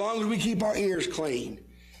 as long as we keep our ears clean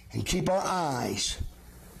and keep our eyes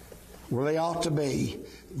where they ought to be,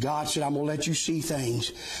 God said, I'm going to let you see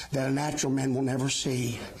things that a natural man will never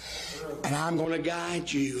see. And I'm going to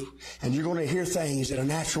guide you, and you're going to hear things that a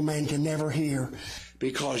natural man can never hear,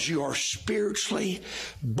 because you are spiritually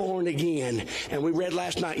born again. And we read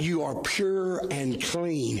last night, you are pure and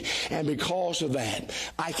clean. And because of that,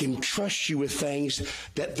 I can trust you with things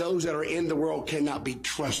that those that are in the world cannot be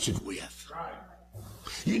trusted with.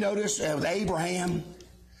 You notice with Abraham,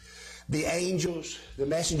 the angels, the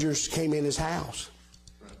messengers came in his house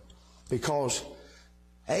because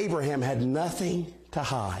Abraham had nothing to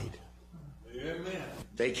hide. Amen.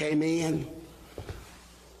 They came in.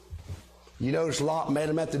 You notice Lot met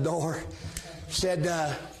him at the door, said,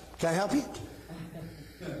 can I help you?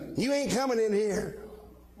 You ain't coming in here.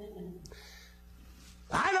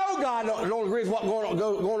 I know God don't agree with what's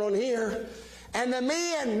going on here. And the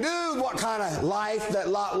men knew what kind of life that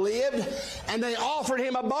Lot lived, and they offered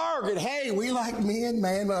him a bargain. Hey, we like men,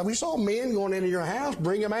 man. We saw men going into your house.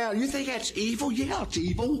 Bring them out. You think that's evil? Yeah, it's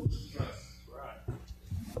evil.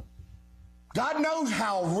 God knows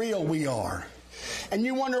how real we are. And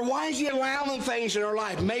you wonder, why is he allowing things in our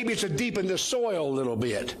life? Maybe it's to deepen the soil a little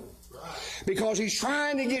bit. Because he's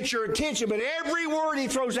trying to get your attention, but every word he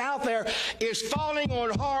throws out there is falling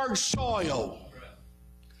on hard soil.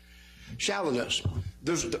 Shallowness.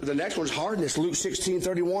 The next one's hardness, Luke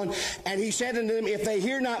 16:31. And he said unto them, if they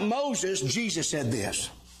hear not Moses, Jesus said this,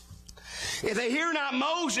 if they hear not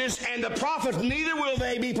Moses and the prophets, neither will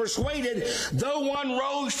they be persuaded, though one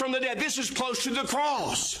rose from the dead. This is close to the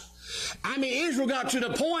cross. I mean, Israel got to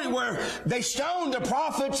the point where they stoned the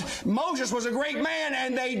prophets. Moses was a great man,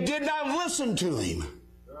 and they did not listen to him.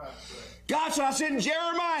 God said, I said in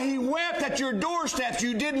Jeremiah, he wept at your doorsteps.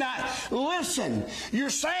 You did not listen. You're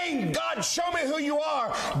saying, God, show me who you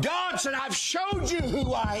are. God said, I've showed you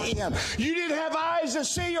who I am. You didn't have eyes to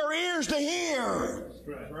see or ears to hear.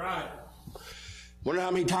 Right. Wonder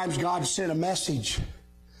how many times God sent a message.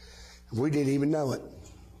 We didn't even know it.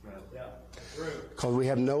 Because we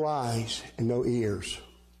have no eyes and no ears.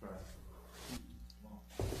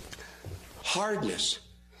 Hardness.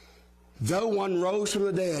 Though one rose from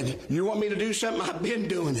the dead. You want me to do something? I've been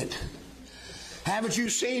doing it. Haven't you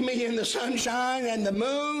seen me in the sunshine and the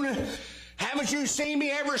moon? Haven't you seen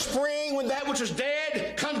me every spring when that which is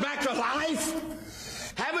dead comes back to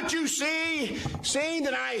life? Haven't you seen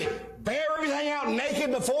that I bear everything out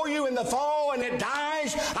naked before you in the fall and it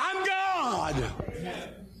dies? I'm God.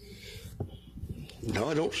 No,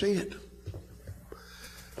 I don't see it.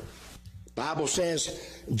 Bible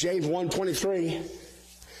says, James 1:23,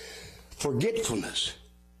 forgetfulness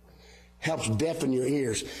helps deafen your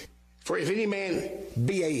ears. For if any man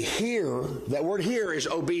be a hearer, that word hearer is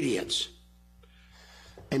obedience.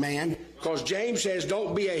 Amen? Because James says,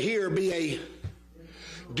 don't be a hearer, be a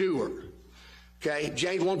doer. Okay?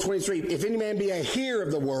 James 1:23, if any man be a hearer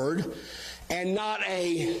of the word, and not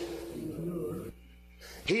a...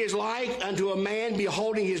 He is like unto a man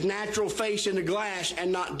beholding his natural face in the glass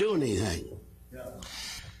and not doing anything.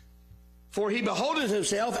 For he beholdeth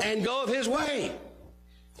himself and goeth his way.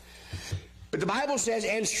 But the Bible says,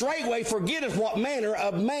 and straightway forgetteth what manner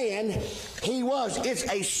of man he was. It's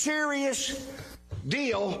a serious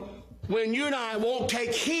deal when you and I won't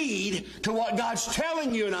take heed to what God's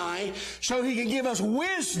telling you and I, so he can give us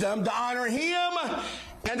wisdom to honor him,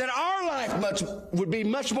 and that our life would be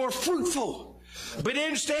much more fruitful. But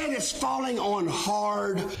instead, it's falling on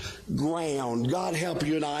hard ground. God help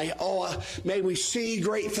you and I. Oh, may we see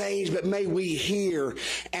great things, but may we hear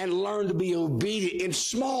and learn to be obedient in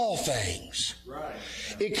small things. Right.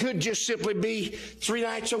 It could just simply be 3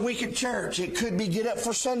 nights a week at church. It could be get up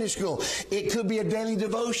for Sunday school. It could be a daily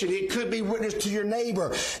devotion. It could be witness to your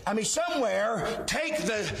neighbor. I mean, somewhere, take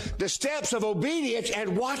the steps of obedience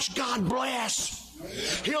and watch God bless.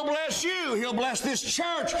 He'll bless you. He'll bless this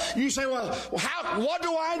church. You say, well, what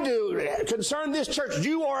do I do concerning this church?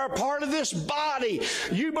 You are a part of this body.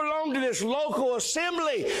 You belong to this local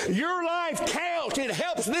assembly. Your life counts. It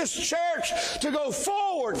helps this church to go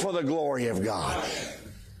forward for the glory of God.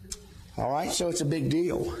 All right, so it's a big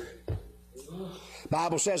deal. The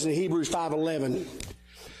Bible says in Hebrews 5:11,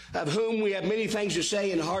 of whom we have many things to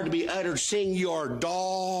say and hard to be uttered, seeing you are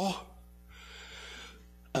dull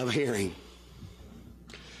of hearing.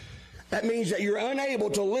 That means that you're unable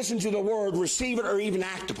to listen to the word, receive it, or even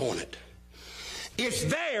act upon it. It's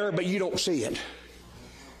there, but you don't see it.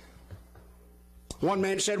 One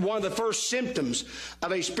man said one of the first symptoms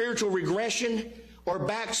of a spiritual regression or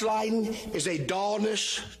backsliding is a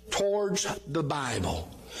dullness towards the Bible.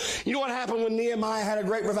 You know what happened when Nehemiah had a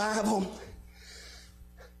great revival?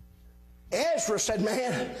 Ezra said,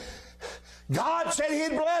 man, God said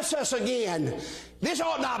he'd bless us again. This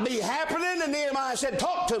ought not be happening. And Nehemiah said,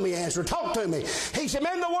 talk to me, Ezra, talk to me. He said,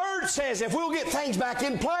 man, the Word says if we'll get things back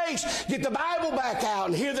in place, get the Bible back out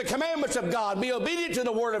and hear the commandments of God, be obedient to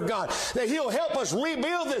the Word of God, that he'll help us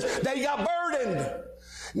rebuild this. They got burdened.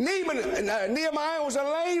 Nehemiah was a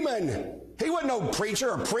layman. He wasn't no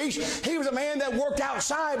preacher or priest. He was a man that worked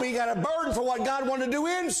outside, but he got a burden for what God wanted to do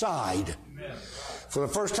inside. Amen. For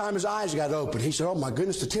the first time his eyes got open, he said, oh my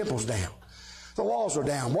goodness, the temple's down. The walls are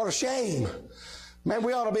down. What a shame. Man,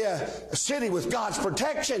 we ought to be a city with God's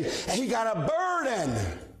protection. And he got a burden.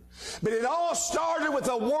 But it all started with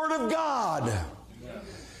the Word of God.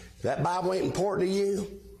 If that Bible ain't important to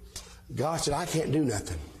you, God said, I can't do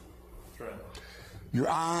nothing. Your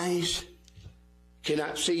eyes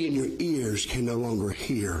cannot see and your ears can no longer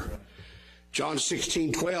hear. John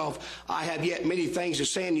 16:12, I have yet many things to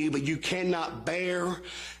say unto you, but you cannot bear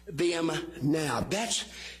them now. That's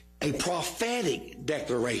a prophetic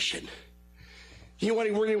declaration. You know what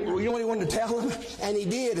he wanted to tell them? And he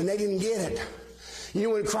did, and they didn't get it. You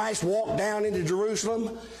know when Christ walked down into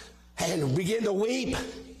Jerusalem and began to weep?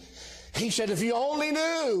 He said, if you only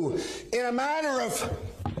knew in a matter of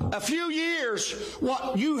a few years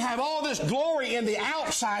what you have all this glory in the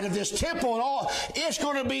outside of this temple and all, it's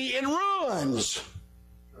going to be in ruins.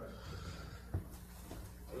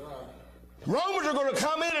 Romans are going to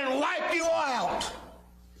come in and wipe you out.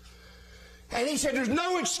 And he said, there's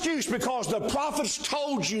no excuse because the prophets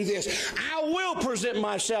told you this. I will present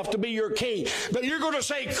myself to be your king. But you're going to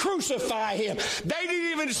say, crucify him. They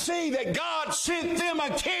didn't even see that God sent them a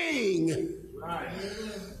king. Right.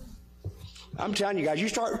 I'm telling you guys,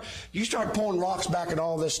 you start pulling rocks back at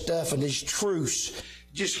all this stuff and these truths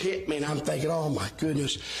just hit me. And I'm thinking, oh my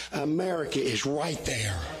goodness, America is right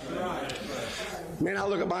there. Man, I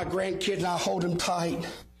look at my grandkids and I hold them tight.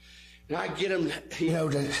 And I get them,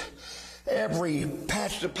 to every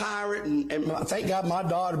Patch the Pirate, and thank God my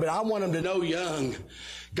daughter, but I want them to know young.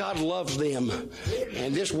 God loves them.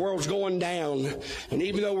 And this world's going down. And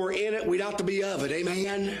even though we're in it, we ought to be of it.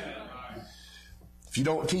 Amen? If you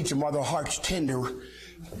don't teach them while their heart's tender,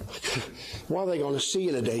 what are they going to see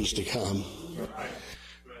in the days to come?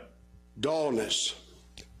 Dullness,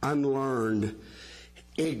 unlearned,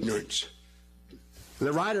 ignorance.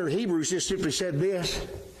 The writer of Hebrews just simply said this.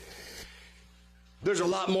 There's a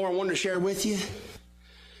lot more I wanted to share with you,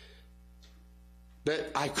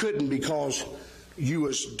 but I couldn't because you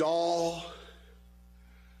was dull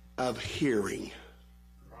of hearing.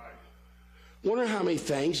 Wonder how many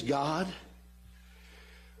things God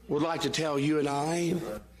would like to tell you and I,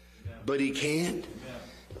 but he can't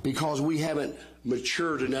because we haven't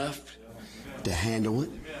matured enough to handle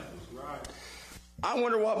it. I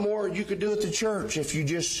wonder what more you could do at the church if you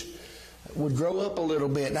just would grow up a little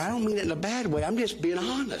bit. And I don't mean it in a bad way. I'm just being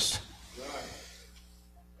honest.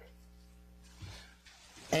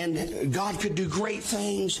 And God could do great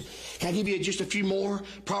things. Can I give you just a few more?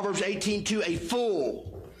 Proverbs 18:2, a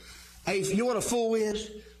fool. You know what a fool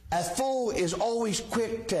is? A fool is always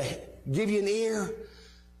quick to give you an ear,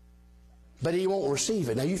 but he won't receive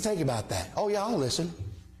it. Now you think about that. Oh yeah, I'll listen.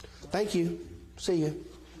 Thank you. See you.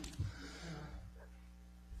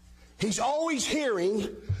 He's always hearing,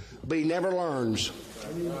 but he never learns.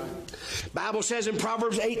 Bible says in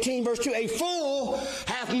Proverbs 18 verse 2, a fool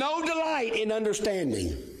hath no delight in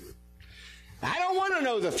understanding. I don't want to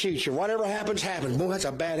know the future. Whatever happens, happens. Boy, that's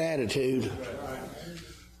a bad attitude.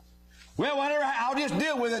 Well, whatever, I'll just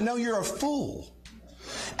deal with it. No, you're a fool.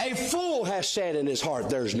 A fool has said in his heart,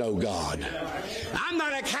 there's no God. I'm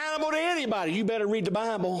not accountable to anybody. You better read the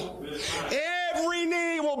Bible. Every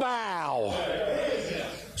knee will bow.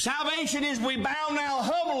 Salvation is we bow now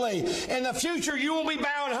humbly. In the future, you won't be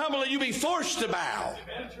bowing humbly. You'll be forced to bow.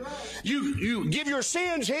 You give your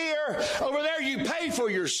sins here. Over there, you pay for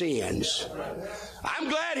your sins. I'm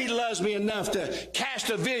glad he loves me enough to cast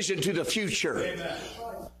a vision to the future.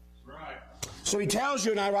 So he tells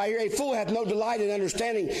you and I right here, a fool hath no delight in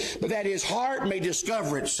understanding, but that his heart may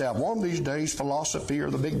discover itself. One of these days, philosophy or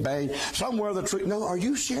the Big Bang, somewhere the truth. No, are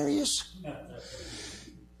you serious?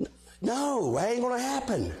 No, that ain't going to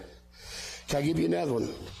happen. Can I give you another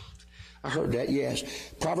one? I heard that, yes.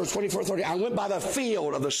 Proverbs 24:30. I went by the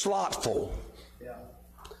field of the slothful,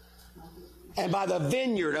 and by the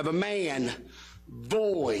vineyard of a man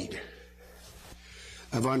void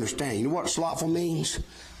of understanding. You know what slothful means?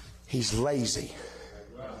 He's lazy.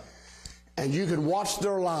 And you can watch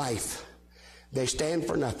their life. They stand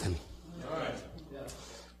for nothing.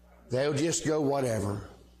 They'll just go whatever.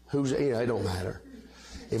 It don't matter.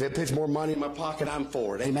 If it puts more money in my pocket, I'm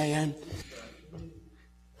for it. Amen.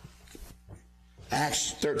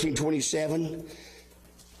 Acts 13:27.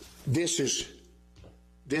 This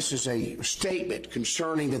is a statement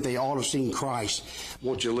concerning that they all have seen Christ. I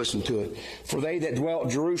want you to listen to it. For they that dwelt in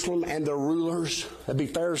Jerusalem and their rulers, that'd be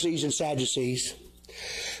Pharisees and Sadducees,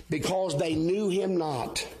 because they knew him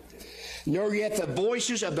not, nor yet the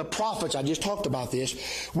voices of the prophets, I just talked about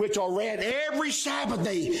this, which are read every Sabbath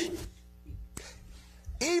day.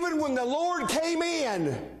 Even when the Lord came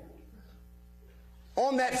in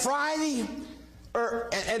on that Friday,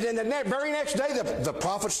 and then the very next day, the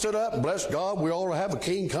prophet stood up and blessed God. We ought to have a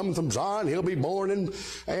king coming from Zion. He'll be born in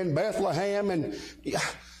Bethlehem. And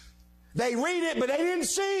they read it, but they didn't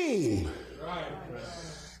see him.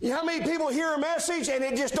 You know how many people hear a message and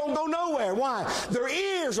it just don't go nowhere? Why? Their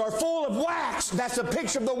ears are full of wax. That's a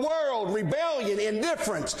picture of the world, rebellion,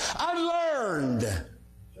 indifference, unlearned.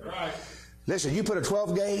 Right. Listen, you put a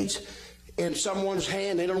 12 gauge in someone's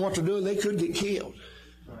hand, they don't know what they're doing, they could get killed.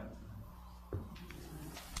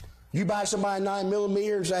 You buy somebody a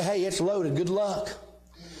 9mm and say, hey, it's loaded, good luck.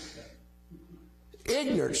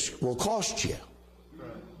 Ignorance will cost you.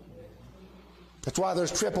 That's why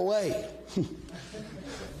there's AAA.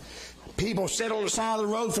 People sit on the side of the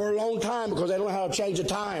road for a long time because they don't know how to change a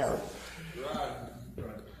tire.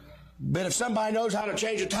 But if somebody knows how to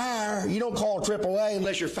change a tire, you don't call AAA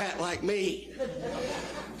unless you're fat like me.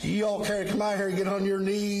 You all come out here and get on your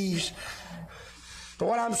knees. But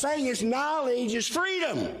what I'm saying is knowledge is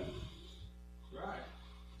freedom.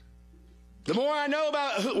 The more I know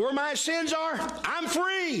about where my sins are, I'm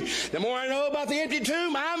free. The more I know about the empty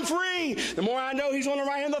tomb, I'm free. The more I know He's on the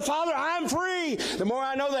right hand of the Father, I'm free. The more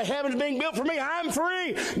I know the heaven's being built for me, I'm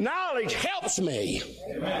free. Knowledge helps me.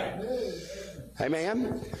 Amen.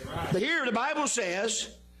 Amen. But here the Bible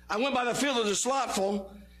says, I went by the field of the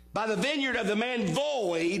slothful, by the vineyard of the man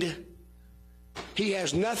void. He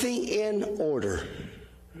has nothing in order.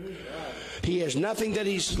 He has nothing that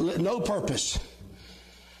he's, no purpose.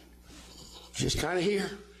 Just kind of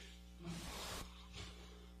here.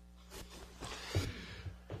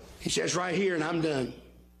 He says right here, and I'm done.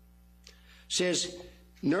 Says,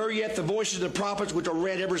 nor yet the voices of the prophets which are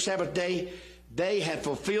read every Sabbath day, they have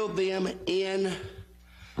fulfilled them in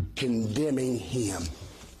condemning him.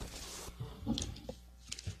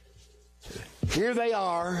 Here they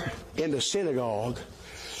are in the synagogue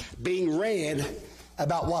being read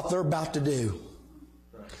about what they're about to do.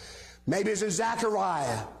 Maybe it's in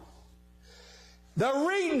Zechariah. They're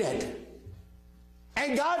reading it.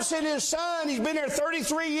 And God sent His Son. He's been there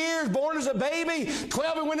 33 years, born as a baby.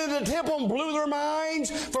 12 He went into the temple and blew their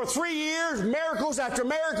minds for 3 years. Miracles after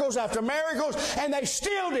miracles after miracles. And they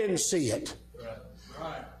still didn't see it.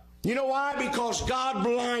 Right. You know why? Because God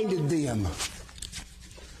blinded them.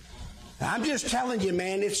 I'm just telling you,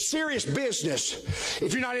 man, it's serious business.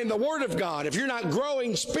 If you're not in the Word of God, if you're not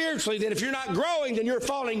growing spiritually, then if you're not growing, then you're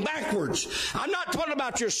falling backwards. I'm not talking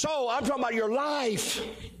about your soul. I'm talking about your life.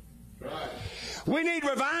 Right. We need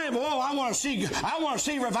revival. Oh, I want to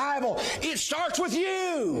see revival. It starts with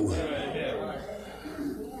you.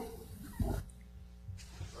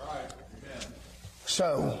 Right.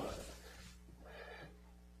 So,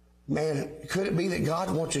 man, could it be that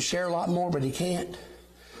God wants to share a lot more, but He can't?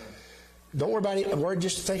 Don't worry about it. Worry,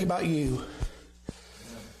 just think about you.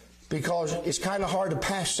 Because it's kind of hard to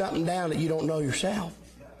pass something down that you don't know yourself.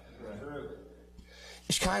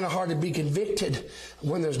 It's kind of hard to be convicted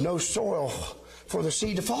when there's no soil for the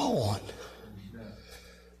seed to fall on.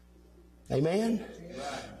 Amen?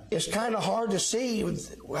 It's kind of hard to see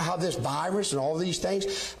how this virus and all these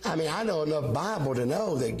things. I mean, I know enough Bible to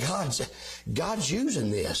know that God's using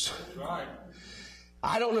this.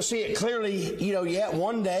 I don't see it clearly, yet.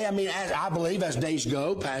 One day, I believe as days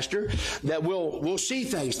go, Pastor, that we'll see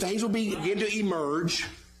things. Things will begin to emerge.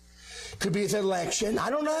 Could be an election. I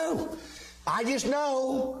don't know. I just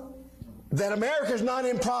know that America's not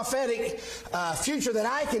in prophetic future that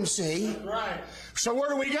I can see. Right. So where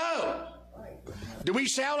do we go? Do we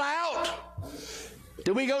sell out?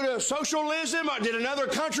 Do we go to socialism? Or did another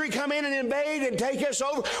country come in and invade and take us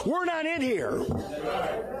over? We're not in here.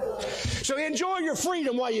 Right. So enjoy your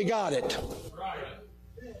freedom while you got it.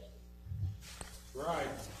 Right. Right.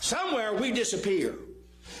 Somewhere we disappear.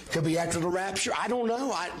 Could be after the rapture. I don't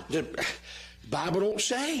know. The Bible don't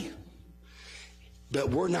say. But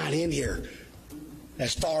we're not in here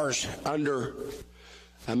as far as under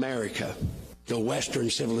America, the Western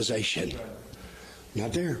civilization.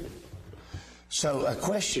 Not there. So a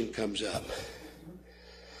question comes up.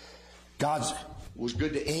 God was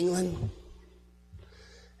good to England,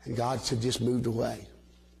 and God had just moved away.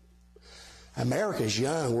 America's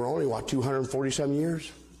young. We're only, 240-some years?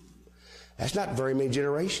 That's not very many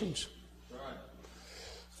generations.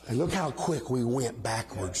 And look how quick we went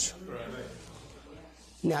backwards.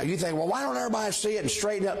 Now, you think, well, why don't everybody see it and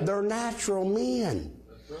straighten up? They're natural men.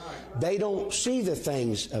 They don't see the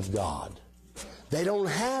things of God. They don't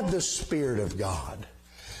have the Spirit of God.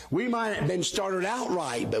 We might have been started out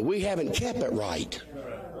right, but we haven't kept it right.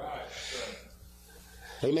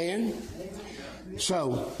 Amen?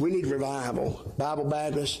 So, we need revival. Bible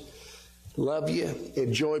Baptists, love you,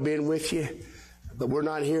 enjoy being with you, but we're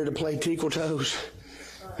not here to play tickle-toes.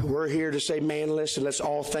 We're here to say, man, listen, let's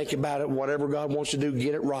all think about it. Whatever God wants to do,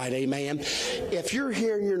 get it right. Amen? If you're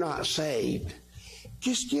here and you're not saved,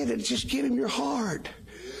 just get it. Just give Him your heart.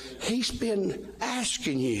 He's been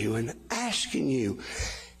asking you and asking you.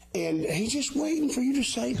 And He's just waiting for you to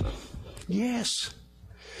say, yes.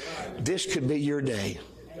 This could be your day.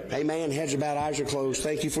 Amen. Heads are bowed, eyes are closed.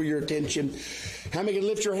 Thank you for your attention. How many can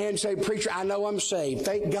lift your hand and say, preacher, I know I'm saved.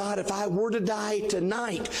 Thank God if I were to die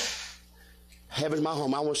tonight, heaven's my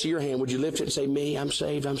home. I want to see your hand. Would you lift it and say, me, I'm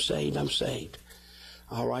saved, I'm saved, I'm saved.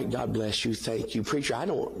 All right, God bless you. Thank you. Preacher, I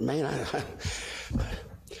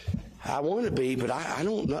want to be, but I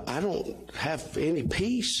don't have any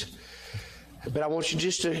peace. But I want you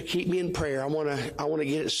just to keep me in prayer. I want to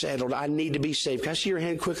get it settled. I need to be saved. Can I see your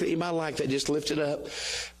hand quickly? Anybody like that? Just lift it up.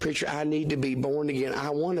 Preacher, I need to be born again.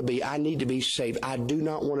 I need to be saved. I do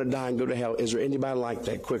not want to die and go to hell. Is there anybody like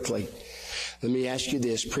that? Quickly. Let me ask you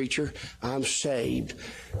this, preacher. I'm saved,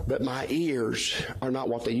 but my ears are not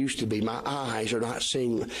what they used to be. My eyes are not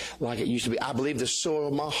seeing like it used to be. I believe the soil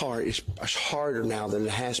of my heart is harder now than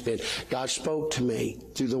it has been. God spoke to me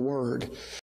through the Word.